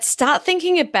start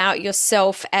thinking about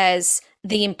yourself as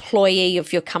the employee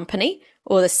of your company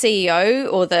or the CEO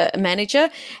or the manager,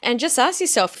 and just ask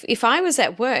yourself, if I was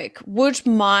at work, would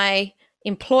my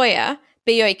employer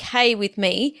be okay with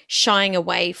me shying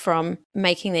away from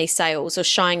making these sales or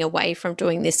shying away from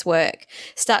doing this work?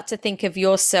 Start to think of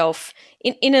yourself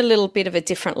in a little bit of a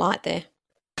different light there.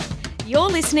 You're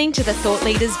listening to the Thought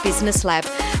Leaders Business Lab,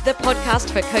 the podcast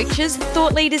for coaches,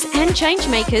 thought leaders, and change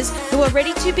makers who are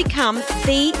ready to become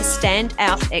the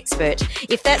standout expert.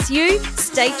 If that's you,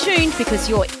 stay tuned because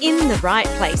you're in the right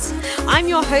place. I'm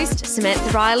your host,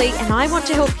 Samantha Riley, and I want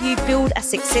to help you build a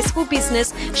successful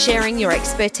business sharing your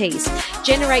expertise.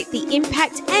 Generate the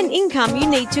impact and income you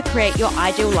need to create your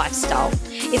ideal lifestyle.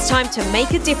 It's time to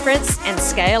make a difference and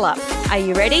scale up. Are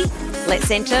you ready?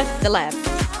 Let's enter the lab.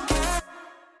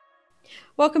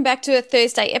 Welcome back to a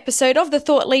Thursday episode of the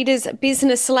Thought Leaders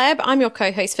Business Lab. I'm your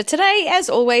co-host for today, as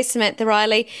always, Samantha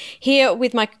Riley, here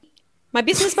with my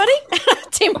business buddy,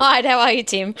 Tim Hyde. How are you,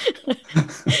 Tim?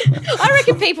 I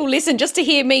reckon people listen just to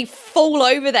hear me fall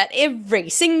over that every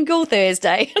single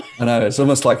Thursday. I know, it's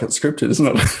almost like it's scripted, isn't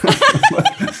it?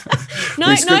 No,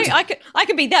 I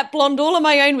could be that blonde all on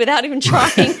my own without even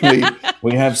trying.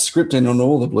 we have scripting on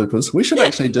all the bloopers. We should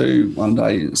actually do one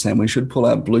day, Sam, we should pull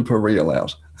our blooper reel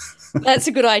out. That's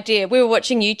a good idea. We were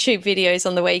watching YouTube videos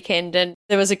on the weekend and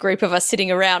there was a group of us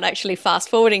sitting around actually fast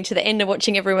forwarding to the end and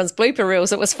watching everyone's blooper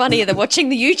reels. It was funnier than watching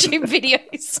the YouTube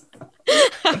videos.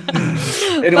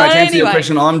 Anyway, to answer your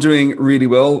question, I'm doing really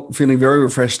well, feeling very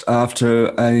refreshed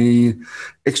after a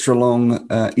extra long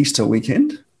Easter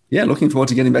weekend. Yeah, looking forward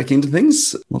to getting back into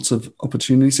things. Lots of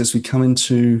opportunities as we come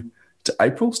into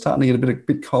April, starting to get a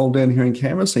bit cold down here in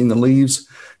Canberra, seeing the leaves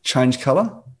change colour.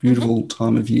 Beautiful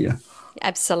time of year.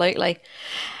 Absolutely.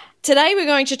 Today we're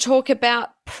going to talk about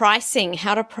pricing,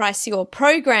 how to price your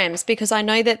programs, because I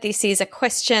know that this is a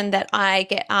question that I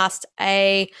get asked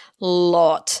a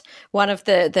lot. One of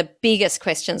the biggest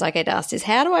questions I get asked is,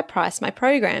 how do I price my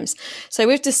programs? So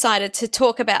we've decided to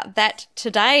talk about that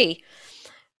today.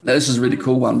 Now, this is a really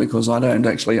cool one because I don't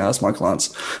actually ask my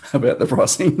clients about the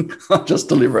pricing. I just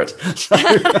deliver it. So,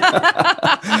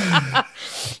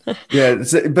 yeah,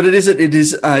 but it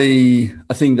is a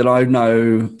thing that I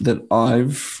know that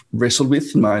I've wrestled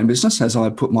with in my own business as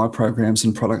I put my programs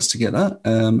and products together.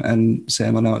 And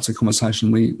Sam, I know it's a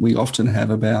conversation we often have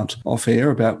about off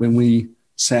air, about when we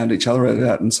sound each other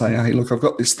out and say, hey, look, I've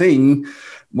got this thing.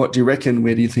 What do you reckon?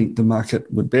 Where do you think the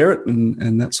market would bear it?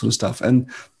 And that sort of stuff. And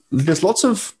there's lots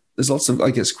of,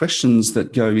 I guess, questions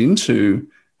that go into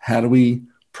how do we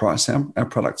price our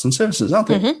products and services, aren't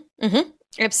there? Mm-hmm, mm-hmm.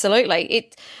 Absolutely.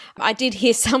 I did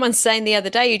hear someone saying the other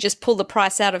day, you just pull the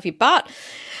price out of your butt.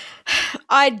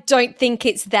 I don't think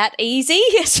it's that easy.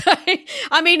 So,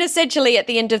 I mean, essentially at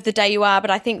the end of the day you are, but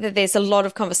I think that there's a lot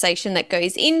of conversation that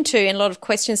goes into and a lot of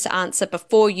questions to answer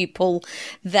before you pull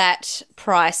that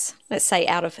price, let's say,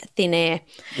 out of thin air.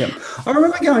 Yeah. I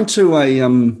remember going to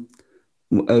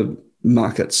a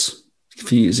markets a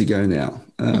few years ago now,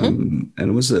 and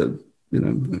it was a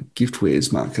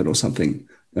giftwares market or something.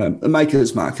 A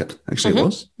maker's market, actually it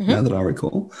was, now that I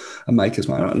recall, a maker's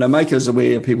market. Now, makers are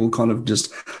where people kind of just,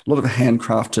 a lot of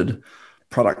handcrafted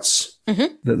products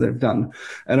that they've done.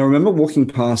 And I remember walking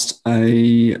past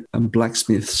a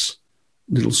blacksmith's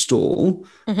little stall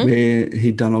where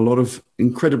he'd done a lot of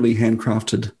incredibly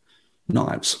handcrafted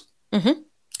knives.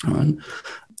 Right?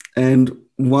 And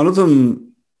one of them,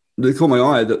 they caught my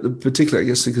eye, that particularly, I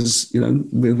guess, because,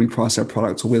 whether we price our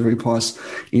products or whether we price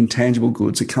intangible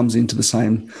goods, it comes into the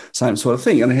same sort of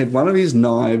thing. And I had one of his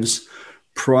knives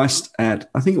priced at,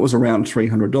 I think it was around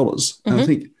 $300. And I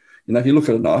think, if you look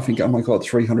at a knife and go, oh my God,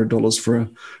 $300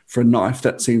 for a knife,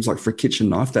 that seems like, for a kitchen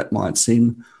knife, that might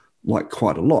seem like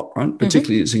quite a lot, right?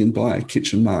 Particularly as you can buy a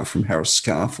kitchen knife from Harris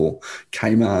Scarfe or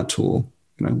Kmart or,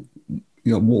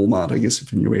 Walmart, I guess,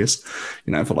 if in the US,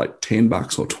 for like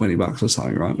 $10 or $20 or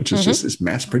something, right? Which is just this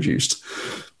mass-produced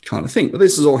kind of thing. But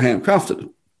this is all handcrafted.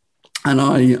 And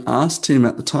I asked him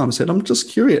at the time, I said, I'm just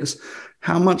curious,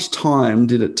 how much time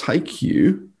did it take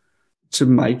you to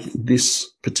make this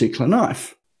particular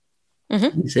knife?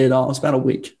 He said, it was about a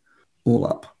week all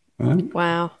up, right?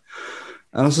 Wow.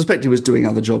 And I suspect he was doing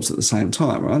other jobs at the same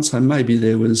time, right? So maybe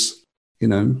there was,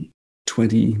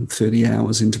 20, 30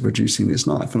 hours into producing this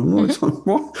knife. And I'm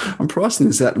like, I'm pricing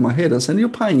this out in my head. I said, you're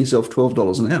paying yourself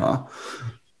 $12 an hour,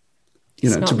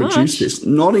 to produce this,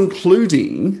 not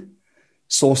including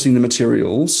sourcing the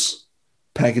materials,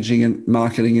 packaging it,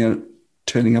 marketing it,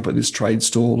 turning up at this trade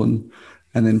stall and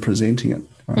then presenting it,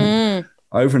 right?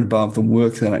 Over and above the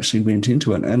work that actually went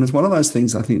into it. And it's one of those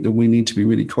things I think that we need to be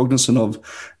really cognizant of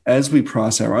as we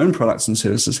price our own products and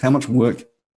services. How much work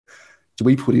do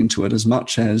we put into it as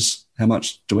much as how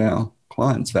much do our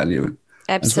clients value it?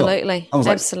 Absolutely. Well? I was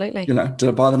like, Absolutely. did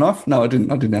I buy the knife? No, I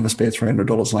didn't. I didn't have a spare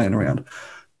 $300 laying around.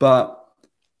 But,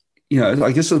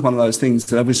 I guess it's one of those things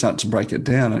that we start to break it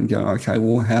down and go, okay,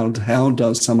 well, how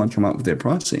does someone come up with their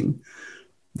pricing?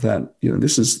 That,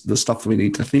 this is the stuff that we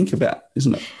need to think about,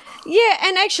 isn't it? Yeah,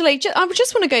 and actually, I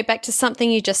just want to go back to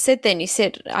something you just said then. You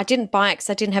said, I didn't buy it because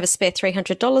I didn't have a spare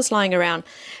 $300 lying around.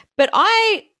 But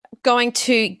I'm going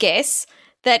to guess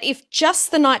that if just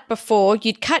the night before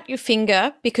you'd cut your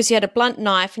finger because you had a blunt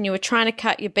knife and you were trying to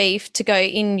cut your beef to go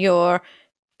in your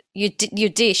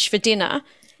dish for dinner,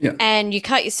 yeah, and you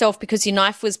cut yourself because your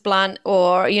knife was blunt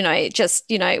or,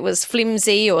 it was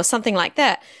flimsy or something like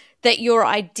that, that your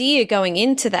idea going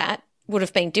into that would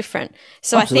have been different.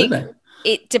 So absolutely. I think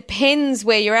it depends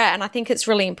where you're at. And I think it's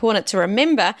really important to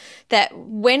remember that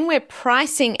when we're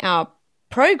pricing our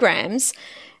programs,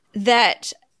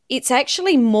 that it's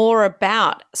actually more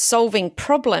about solving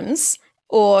problems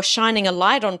or shining a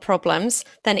light on problems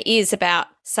than it is about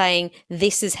saying,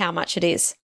 this is how much it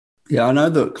is. Yeah, I know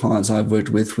the clients I've worked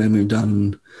with when we've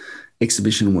done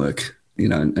exhibition work,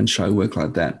 and show work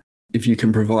like that. If you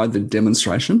can provide the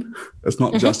demonstration, it's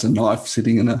not just a knife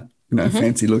sitting in a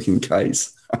fancy looking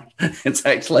case. It's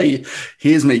actually,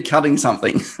 here's me cutting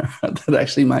something that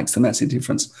actually makes a massive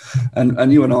difference.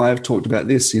 And you and I have talked about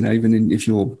this, even if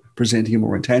you're presenting a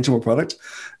more intangible product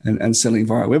and selling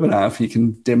via webinar, if you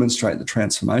can demonstrate the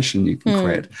transformation you can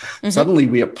create, suddenly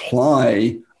we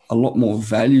apply a lot more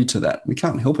value to that. We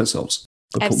can't help ourselves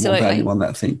but put more value on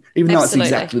that thing, even though it's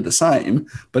exactly the same,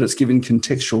 but it's given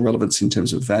contextual relevance in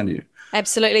terms of value.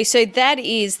 Absolutely. So that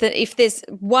is that if there's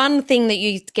one thing that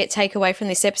you take away from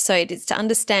this episode, it's to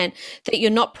understand that you're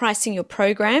not pricing your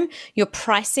program, you're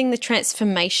pricing the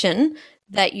transformation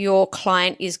that your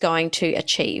client is going to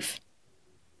achieve.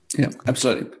 Yeah,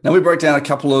 absolutely. Now we broke down a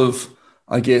couple of,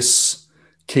 I guess,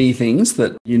 key things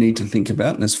that you need to think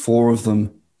about, and there's 4 of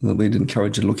them that we'd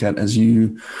encourage you to look at as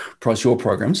you price your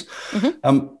programs.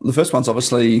 The first one's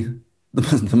obviously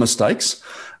the mistakes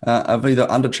of either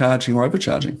undercharging or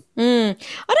overcharging. I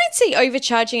don't see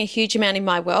overcharging a huge amount in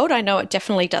my world. I know it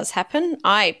definitely does happen.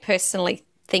 I personally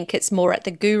think it's more at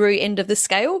the guru end of the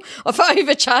scale of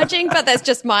overcharging, but that's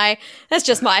just my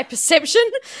perception.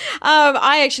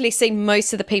 I actually see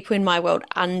most of the people in my world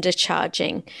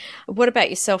undercharging. What about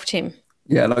yourself, Tim?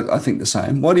 Yeah, look, I think the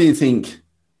same. What do you think?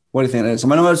 What do you think it is? I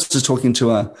mean, I was just talking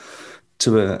to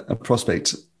a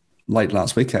prospect late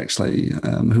last week, actually,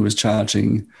 who was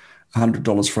charging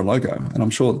 $100 for a logo. And I'm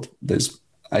sure there's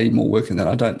more work in that.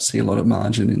 I don't see a lot of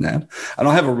margin in that. And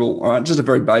I have a rule, all right, just a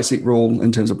very basic rule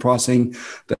in terms of pricing,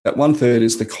 that 1/3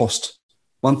 is the cost.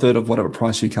 1/3 of whatever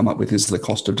price you come up with is the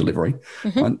cost of delivery,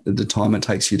 right? The time it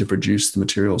takes you to produce the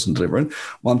materials and deliver it.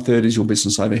 1/3 is your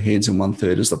business overheads, and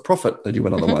 1/3 is the profit that you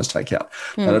would otherwise take out.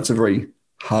 Now, that's a very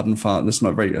hard and fast. It's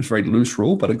a very loose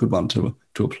rule, but a good one to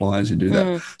apply as you do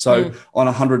that. So on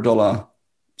a $100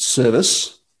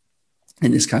 service,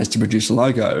 in this case to produce a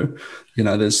logo,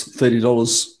 there's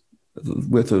 $30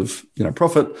 worth of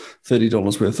profit,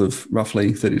 $30 worth of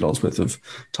roughly $30 worth of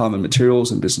time and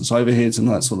materials and business overheads and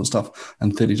that sort of stuff,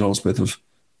 and $30 worth of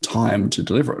time to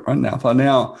deliver it. Right now, if I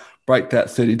now break that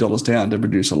 $30 down to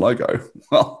produce a logo,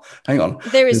 well, hang on.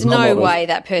 There is no way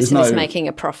that person is making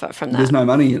a profit from that. There's no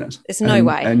money in it. There's no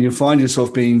way. And you find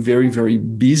yourself being very, very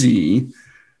busy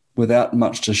without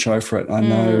much to show for it. I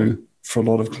know for a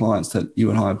lot of clients that you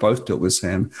and I have both dealt with,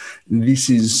 Sam, this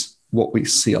is what we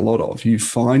see a lot of. You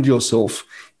find yourself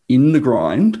in the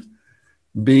grind,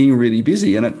 being really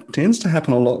busy, and it tends to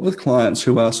happen a lot with clients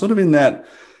who are sort of in that,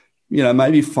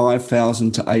 maybe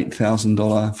 $5,000 to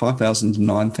 $8,000, $5,000 to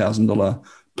 $9,000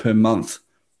 per month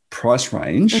price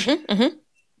range.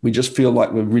 We just feel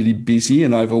like we're really busy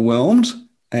and overwhelmed,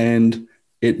 and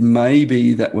it may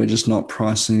be that we're just not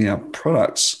pricing our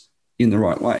products in the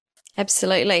right way.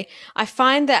 Absolutely. I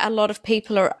find that a lot of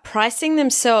people are pricing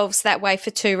themselves that way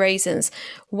for 2 reasons.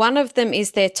 One of them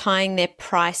is they're tying their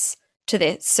price to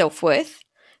their self-worth.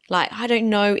 Like, I don't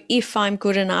know if I'm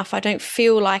good enough. I don't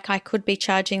feel like I could be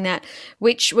charging that,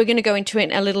 which we're going to go into it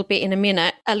a little bit in a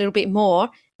minute, a little bit more.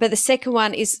 But the second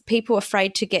one is people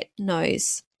afraid to get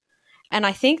no's. And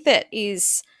I think that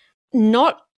is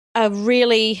not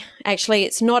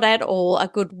it's not at all a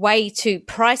good way to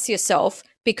price yourself,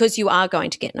 because you are going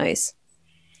to get no's.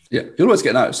 Yeah, you'll always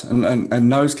get no's. And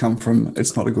no's come from,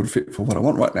 it's not a good fit for what I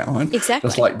want right now. Right? Exactly.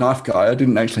 Just like Knife Guy, I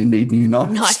didn't actually need new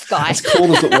knives. Knife Guy. As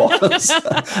cool as it was.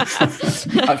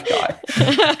 Knife Guy.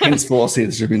 Henceforth,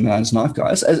 it should be known as Knife Guy.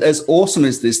 As awesome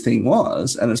as this thing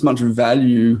was, and as much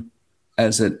value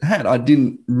as it had, I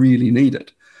didn't really need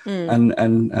it.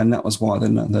 And that was why the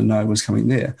no was coming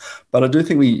there. But I do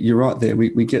think you're right there.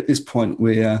 We get this point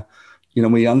where,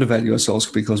 we undervalue ourselves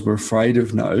because we're afraid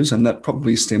of no's, and that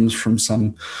probably stems from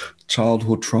some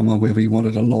childhood trauma where we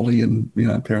wanted a lolly and,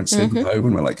 parents said no,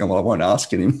 and we're like, oh, well, I won't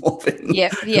ask anymore then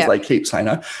because they keep saying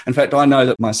no. In fact, I know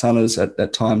that my son has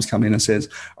at times come in and says,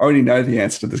 I already know the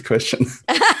answer to this question.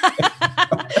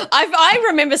 I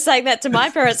remember saying that to my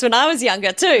parents when I was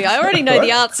younger too. I already know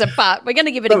the answer, but we're going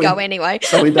to give it a go anyway.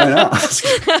 So we don't ask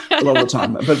a lot of the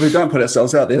time, but we don't put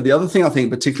ourselves out there. The other thing I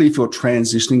think, particularly if you're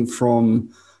transitioning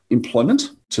from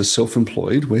employment to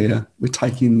self-employed, where we're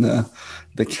taking the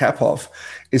cap off,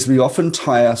 is we often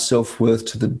tie our self-worth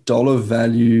to the dollar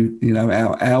value,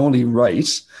 our hourly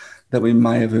rate that we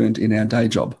may have earned in our day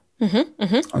job.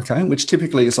 Okay, which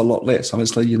typically is a lot less.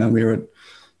 Obviously, we're at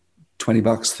 $20,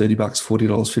 $30, $40,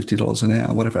 $50 an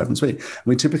hour, whatever it happens to be. And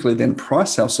we typically then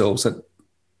price ourselves at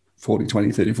 $40,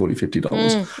 $20, $30, $40, $50,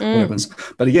 whatever happens.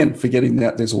 But again, forgetting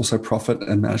that there's also profit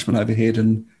and management overhead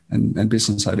and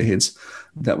business overheads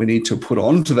that we need to put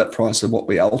onto that price of what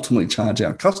we ultimately charge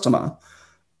our customer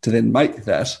to then make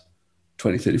that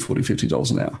 $20, $30, $40,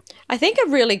 $50 an hour. I think a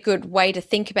really good way to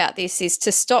think about this is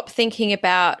to stop thinking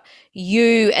about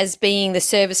you as being the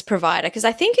service provider, because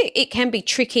I think it can be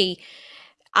tricky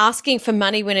asking for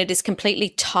money when it is completely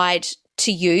tied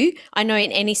to you. I know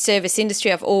in any service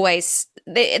industry,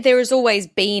 there has always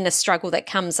been a struggle that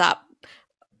comes up,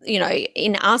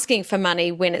 in asking for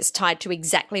money when it's tied to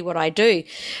exactly what I do.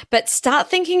 But start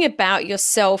thinking about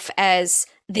yourself as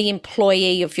the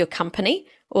employee of your company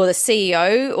or the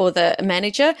CEO or the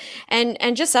manager,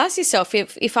 and just ask yourself,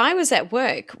 if I was at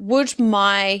work, would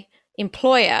my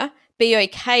employer be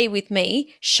okay with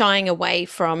me shying away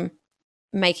from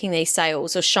making these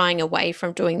sales or shying away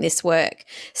from doing this work?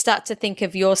 Start to think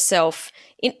of yourself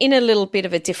in a little bit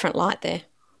of a different light there.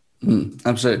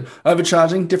 Absolutely.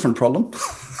 Overcharging, different problem.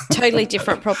 Totally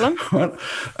different problem. Right.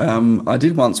 I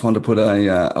did once want to put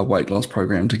a weight loss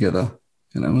program together.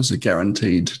 It was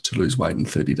guaranteed to lose weight in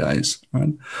 30 days,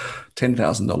 right?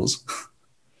 $10,000.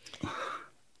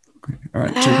 All right,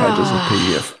 2 pages of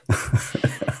PDF.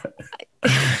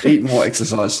 Eat more,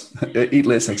 exercise. Eat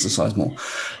less, exercise more.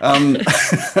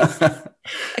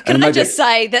 Can I just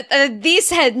say that this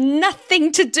had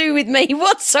nothing to do with me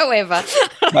whatsoever?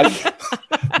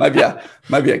 maybe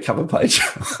a cover page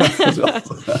as well.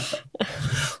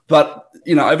 But,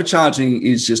 overcharging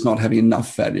is just not having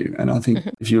enough value. And I think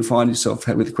if you find yourself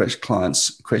with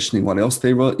clients questioning what else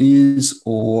there is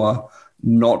or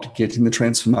not getting the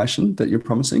transformation that you're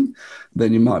promising,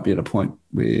 then you might be at a point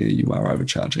where you are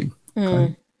overcharging.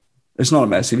 Okay. It's not a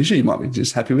massive issue. You might be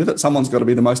just happy with it. Someone's got to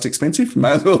be the most expensive. It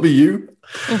may as well be you.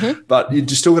 But you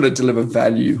still got to deliver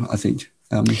value, I think,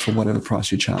 for whatever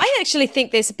price you charge. I actually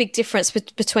think there's a big difference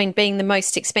between being the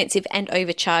most expensive and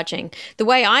overcharging. The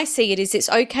way I see it is it's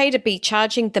okay to be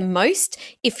charging the most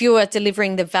if you are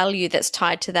delivering the value that's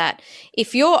tied to that.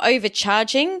 If you're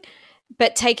overcharging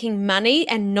but taking money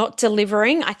and not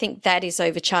delivering, I think that is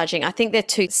overcharging. I think they're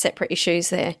two separate issues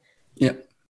there. Yeah.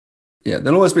 Yeah,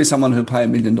 there'll always be someone who'll pay $1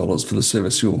 million for the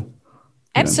service you'll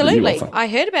absolutely. You I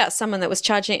heard about someone that was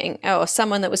charging or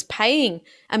someone that was paying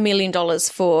 $1 million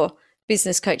for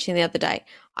business coaching the other day.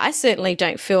 I certainly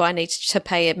don't feel I need to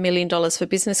pay $1 million for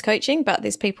business coaching, but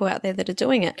there's people out there that are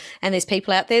doing it, and there's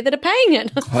people out there that are paying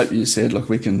it. I hope you said, look,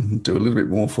 we can do a little bit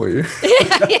more for you.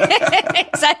 yeah,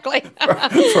 exactly.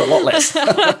 for a lot less.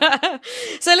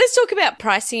 So let's talk about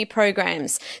pricing your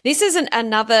programs. This is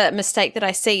another mistake that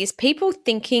I see is people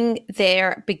thinking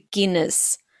they're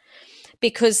beginners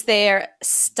because they're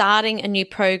starting a new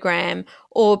program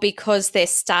or because they're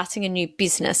starting a new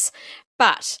business.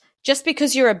 But just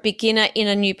because you're a beginner in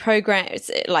a new program,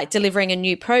 like delivering a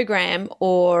new program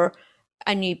or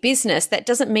a new business, that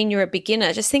doesn't mean you're a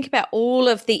beginner. Just think about all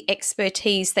of the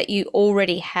expertise that you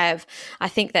already have. I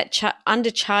think that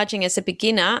undercharging as a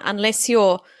beginner, unless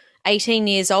you're 18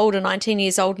 years old or 19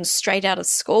 years old and straight out of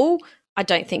school, I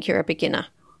don't think you're a beginner.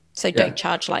 So don't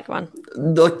charge like one.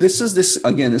 Like this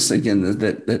again,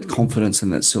 that confidence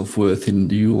and that self-worth in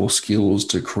your skills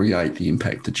to create the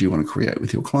impact that you want to create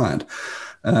with your client.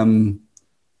 When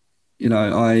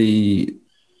I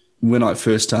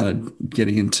first started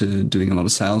getting into doing a lot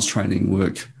of sales training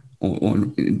work, or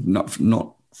not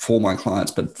for my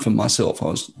clients, but for myself, I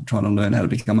was trying to learn how to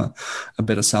become a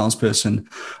better salesperson.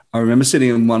 I remember sitting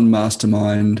in one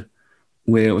mastermind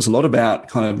where it was a lot about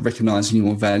kind of recognizing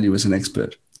your value as an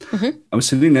expert. I was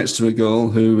sitting next to a girl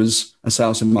who was a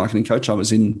sales and marketing coach. I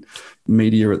was in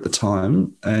media at the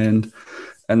time, and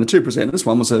And the two presenters,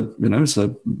 one was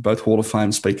both Hall of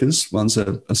Fame speakers. One's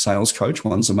a sales coach,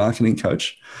 one's a marketing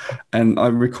coach. And I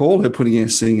recall her putting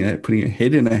her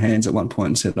head in her hands at one point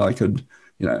and said,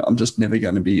 I'm just never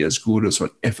going to be as good as or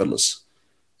effortless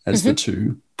as the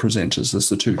two presenters, as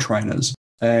the two trainers.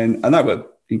 And they were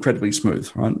incredibly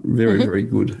smooth, right? Very, very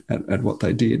good at what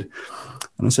they did.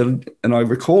 And I said, and I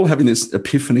recall having this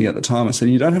epiphany at the time. I said,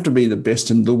 you don't have to be the best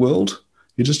in the world.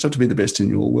 You just have to be the best in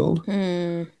your world,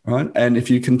 right? And if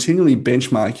you continually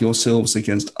benchmark yourselves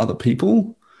against other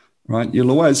people, right,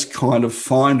 you'll always kind of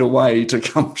find a way to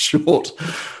come short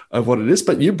of what it is.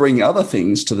 But you bring other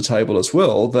things to the table as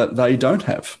well that they don't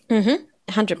have.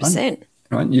 100%.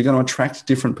 Right? You're going to attract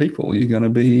different people. You're going to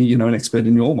be, an expert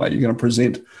in your way. You're going to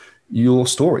present your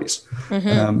stories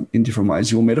in different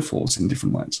ways, your metaphors in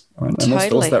different ways. Right? And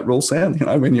Totally. that's that rule sound.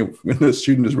 When the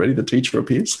student is ready, the teacher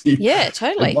appears.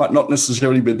 Totally. It might not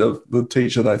necessarily be the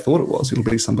teacher they thought it was. It'll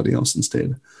be somebody else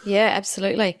instead. Yeah,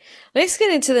 absolutely. Let's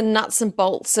get into the nuts and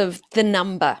bolts of the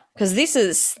number, because this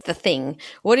is the thing.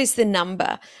 What is the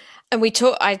number? And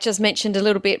I just mentioned a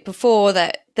little bit before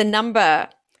that the number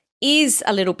is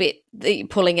a little bit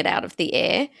pulling it out of the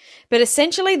air. But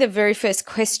essentially, the very first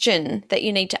question that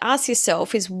you need to ask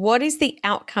yourself is, what is the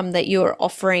outcome that you are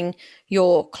offering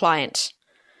your client?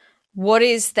 What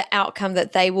is the outcome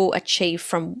that they will achieve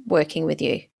from working with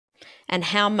you? And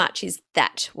how much is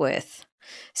that worth?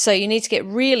 So you need to get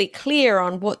really clear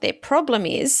on what their problem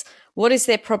is, what is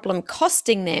their problem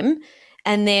costing them,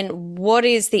 and then what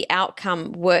is the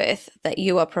outcome worth that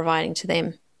you are providing to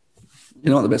them? You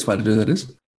know what the best way to do that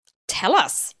is? Tell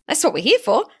us. That's what we're here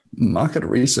for. Market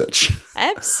research.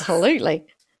 Absolutely.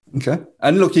 Okay.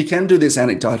 And look, you can do this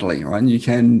anecdotally, right?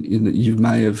 You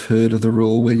may have heard of the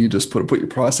rule where you just put your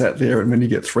price out there, and when you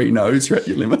get 3 no's, you're at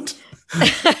your limit.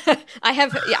 I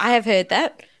have heard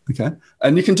that. Okay.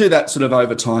 And you can do that sort of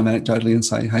over time anecdotally and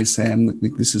say, hey, Sam,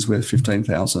 this is worth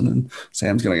 15,000. And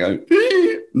Sam's going to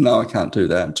go, no, I can't do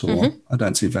that. Or I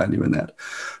don't see value in that.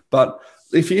 But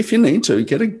if you need to,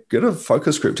 get a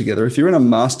focus group together. If you're in a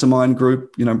mastermind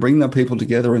group, bring the people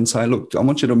together and say, look, I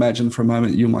want you to imagine for a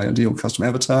moment you're my ideal customer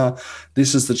avatar.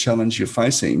 This is the challenge you're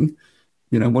facing.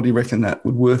 What do you reckon that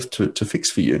would worth to fix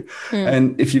for you?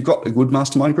 And if you've got a good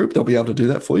mastermind group, they'll be able to do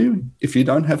that for you. If you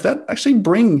don't have that, actually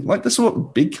this is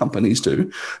what big companies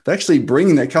do. They actually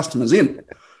bring their customers in,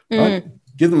 right?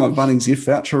 Give them a Bunnings gift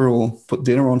voucher or put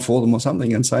dinner on for them or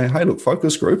something and say, hey, look,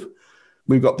 focus group,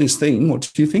 we've got this thing.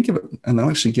 What do you think of it? And they'll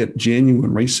actually get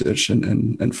genuine research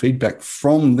and feedback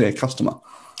from their customer.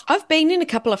 I've been in a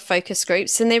couple of focus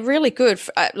groups, and they're really good.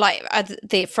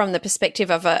 They're from the perspective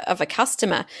of a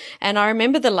customer. And I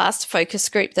remember the last focus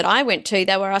group that I went to,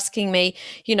 they were asking me,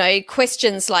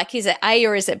 questions like, is it A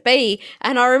or is it B?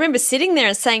 And I remember sitting there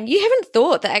and saying, you haven't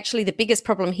thought that actually the biggest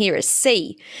problem here is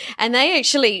C. And they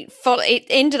actually it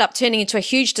ended up turning into a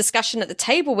huge discussion at the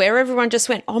table where everyone just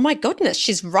went, oh my goodness,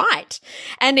 she's right.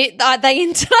 And they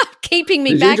ended up keeping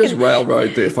me back. You just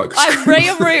railroad their focus group.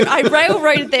 I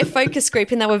railroaded their focus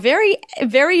group, and they were very,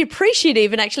 very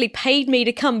appreciative and actually paid me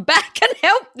to come back and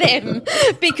help them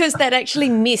because they'd actually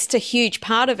missed a huge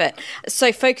part of it.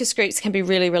 So focus groups can be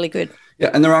really, really good. Yeah,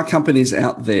 and there are companies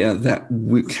out there that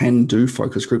can do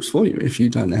focus groups for you if you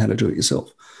don't know how to do it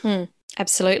yourself.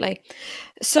 Absolutely.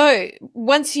 So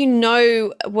once you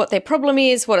know what their problem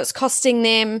is, what it's costing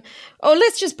them,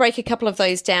 let's just break a couple of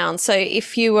those down. So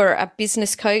if you were a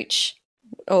business coach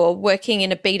or working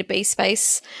in a B2B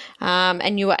space,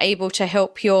 and you were able to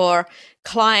help your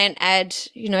client add,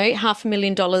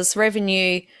 $500,000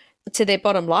 revenue to their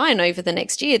bottom line over the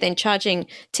next year, then charging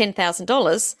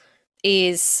 $10,000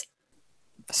 is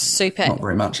super. Not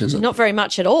very much, is it? Not very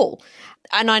much at all.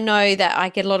 And I know that I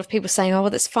get a lot of people saying, oh, well,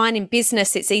 that's fine in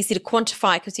business. It's easy to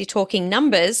quantify because you're talking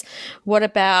numbers. What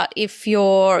about if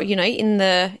you're, in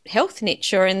the health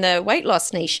niche or in the weight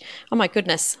loss niche? Oh, my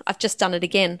goodness. I've just done it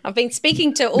again. I've been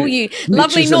speaking to all you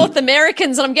lovely North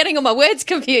Americans, and I'm getting all my words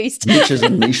confused. Niches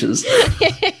and niches.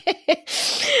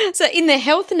 So in the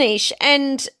health niche,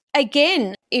 and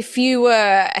again, if you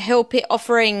were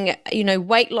offering,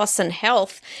 weight loss and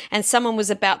health, and someone was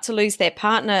about to lose their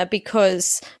partner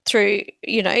because through,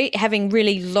 having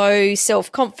really low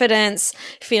self-confidence,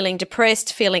 feeling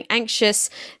depressed, feeling anxious,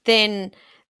 then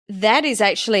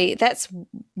that's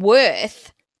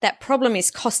worth. That problem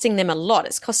is costing them a lot.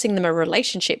 It's costing them a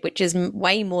relationship, which is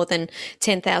way more than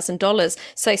 $10,000.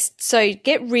 So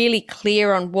get really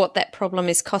clear on what that problem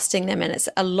is costing them, and it's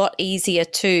a lot easier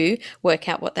to work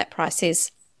out what that price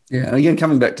is. Yeah, and again,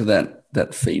 coming back to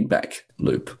that feedback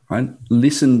loop, right?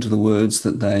 Listen to the words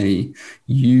that they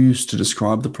use to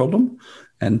describe the problem,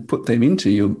 and put them into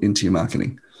your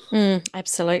marketing.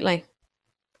 Absolutely.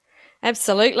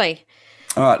 Absolutely.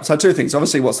 All right. So two things.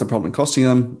 Obviously, what's the problem costing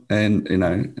them,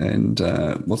 and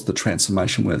what's the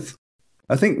transformation worth?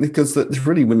 I think because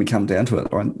really, when we come down to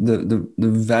it, right, the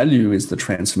value is the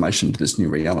transformation to this new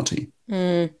reality,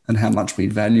 and how much we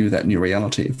value that new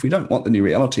reality. If we don't want the new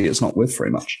reality, it's not worth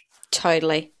very much.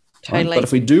 Totally. Right? But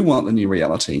if we do want the new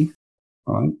reality,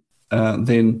 right,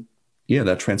 then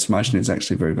that transformation is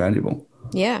actually very valuable.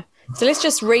 Yeah. So let's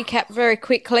just recap very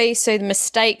quickly. So the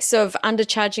mistakes of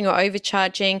undercharging or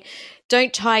overcharging.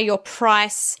 Don't tie your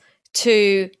price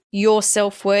to your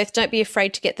self-worth. Don't be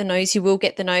afraid to get the no's. You will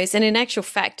get the no's. And in actual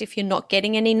fact, if you're not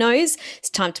getting any no's, it's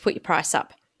time to put your price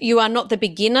up. You are not the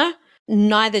beginner.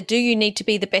 Neither do you need to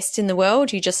be the best in the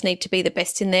world. You just need to be the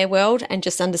best in their world, and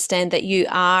just understand that you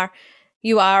are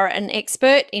an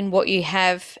expert in what you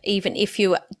have, even if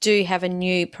you do have a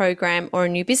new program or a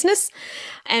new business.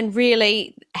 And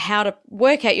really, how to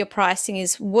work out your pricing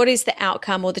is what is the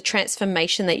outcome or the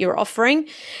transformation that you're offering,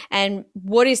 and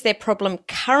what is their problem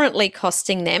currently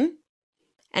costing them,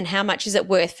 and how much is it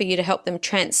worth for you to help them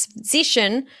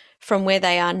transition from where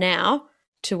they are now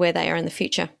to where they are in the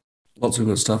future. Lots of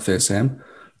good stuff there, Sam.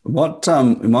 What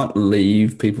we might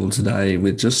leave people today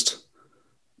with, just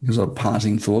because of a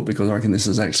parting thought, because I reckon this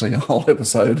is actually a whole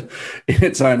episode in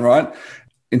its own right,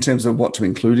 in terms of what to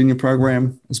include in your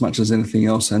program as much as anything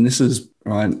else. And this is,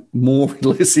 right, more,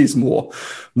 less is more.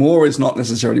 More is not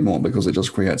necessarily more, because it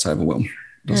just creates overwhelm,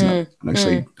 doesn't it? It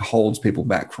actually holds people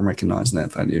back from recognizing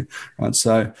that value, right?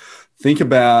 So think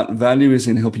about value is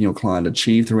in helping your client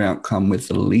achieve their outcome with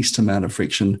the least amount of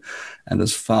friction and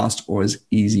as fast or as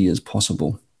easy as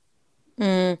possible.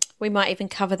 We might even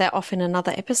cover that off in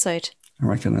another episode. I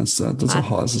reckon as I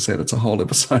said, it's a whole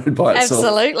episode by itself.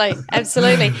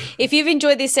 Absolutely. If you've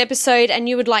enjoyed this episode and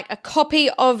you would like a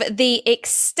copy of the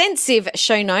extensive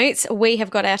show notes, we have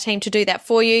got our team to do that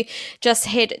for you. Just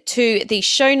head to the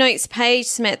show notes page,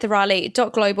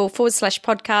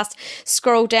 samanthariley.global/podcast.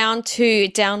 Scroll down to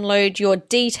download your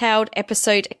detailed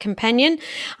episode companion.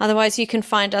 Otherwise, you can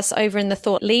find us over in the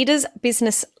Thought Leaders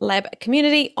Business Lab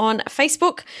community on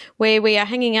Facebook, where we are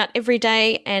hanging out every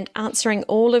day and answering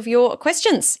all of your questions.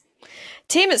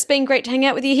 Tim, it's been great to hang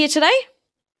out with you here today.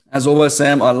 As always,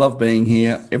 Sam, I love being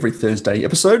here every Thursday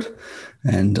episode,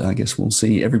 and I guess we'll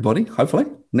see everybody, hopefully,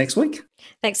 next week.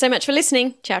 Thanks so much for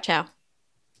listening. Ciao, ciao.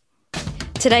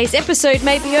 Today's episode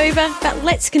may be over, but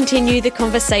let's continue the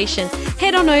conversation.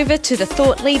 Head on over to the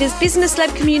Thought Leaders Business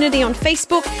Lab community on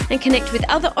Facebook and connect with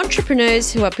other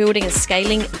entrepreneurs who are building and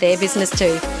scaling their business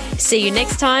too. See you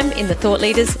next time in the Thought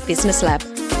Leaders Business Lab.